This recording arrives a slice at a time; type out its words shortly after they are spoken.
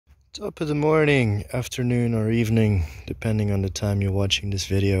Top of the morning, afternoon or evening, depending on the time you're watching this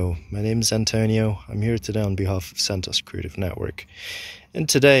video. My name is Antonio. I'm here today on behalf of Santos Creative Network. And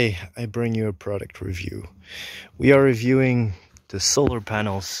today I bring you a product review. We are reviewing the solar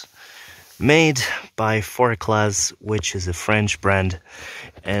panels made by Forclaz, which is a French brand.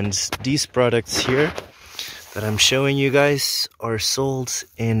 And these products here that I'm showing you guys are sold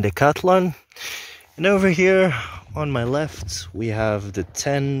in Decathlon. And over here on my left we have the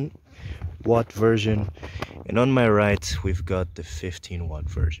 10-watt version, and on my right we've got the 15-watt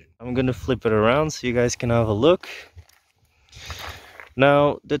version. I'm gonna flip it around so you guys can have a look.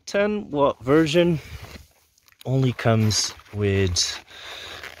 Now the 10-watt version only comes with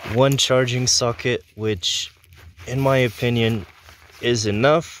one charging socket, which in my opinion is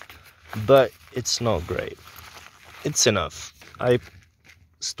enough, but it's not great. It's enough. I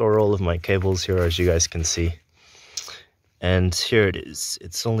store all of my cables here, as you guys can see, and here it is.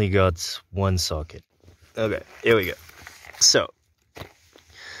 It's only got one socket. Okay, here we go. So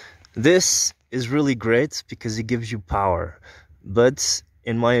this is really great because it gives you power, but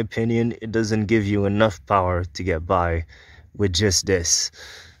in my opinion it doesn't give you enough power to get by with just this.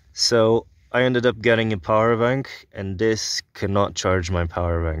 So I ended up getting a power bank, and this cannot charge my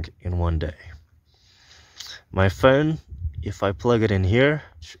power bank in one day. My phone, if I plug it in here,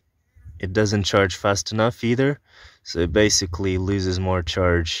 it doesn't charge fast enough either, so it basically loses more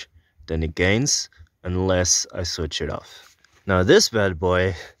charge than it gains unless I switch it off. Now this bad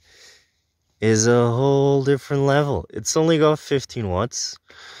boy is a whole different level. It's only got 15 watts,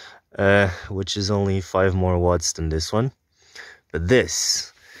 which is only 5 more watts than this one, but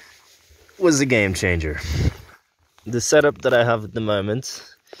this was a game changer. The setup that I have at the moment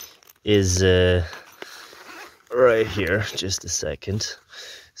is right here. Just a second.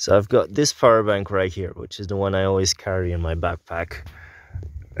 So I've got this power bank right here, which is the one I always carry in my backpack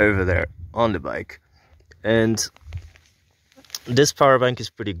over there on the bike. And this power bank is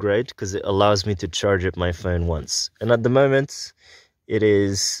pretty great because it allows me to charge up my phone once. And at the moment, it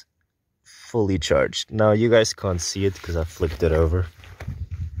is fully charged. Now you guys can't see it because I flipped it over.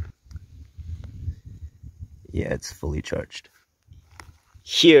 Yeah, it's fully charged.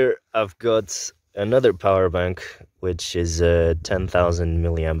 Here I've got another power bank, which is 10,000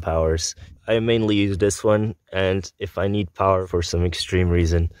 milliamp hours. I mainly use this one, and if I need power for some extreme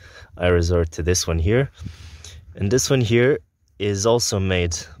reason, I resort to this one here. And this one here is also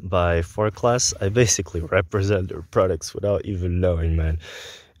made by Forclaz. I basically represent their products without even knowing, man.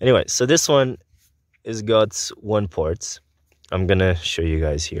 Anyway, so this one has got one port. I'm gonna show you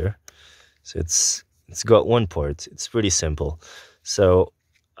guys here. So it's got one port. It's pretty simple. So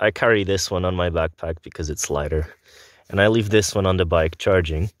I carry this one on my backpack because it's lighter, and I leave this one on the bike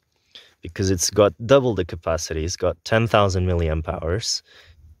charging because it's got double the capacity. It's got 10,000 milliamp hours,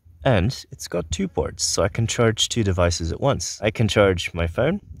 and it's got 2 ports, so I can charge 2 devices at once. I can charge my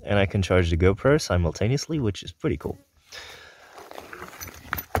phone and I can charge the GoPro simultaneously, which is pretty cool.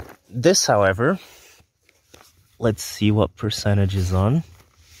 This, however, let's see what percentage is on.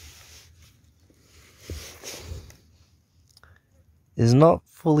 Is not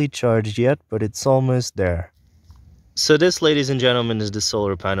fully charged yet, but it's almost there. So this, ladies and gentlemen, is the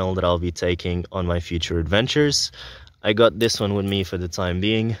solar panel that I'll be taking on my future adventures. I got this one with me for the time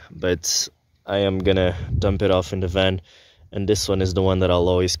being, but I am gonna dump it off in the van, and this one is the one that I'll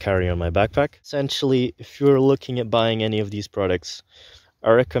always carry on my backpack. Essentially, if you're looking at buying any of these products,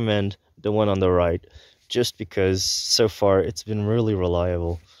 I recommend the one on the right, just because so far it's been really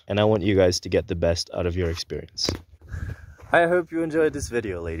reliable, and I want you guys to get the best out of your experience. I hope you enjoyed this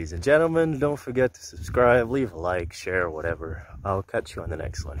video, ladies and gentlemen. Don't forget to subscribe, leave a like, share, whatever. I'll catch you on the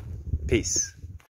next one. Peace.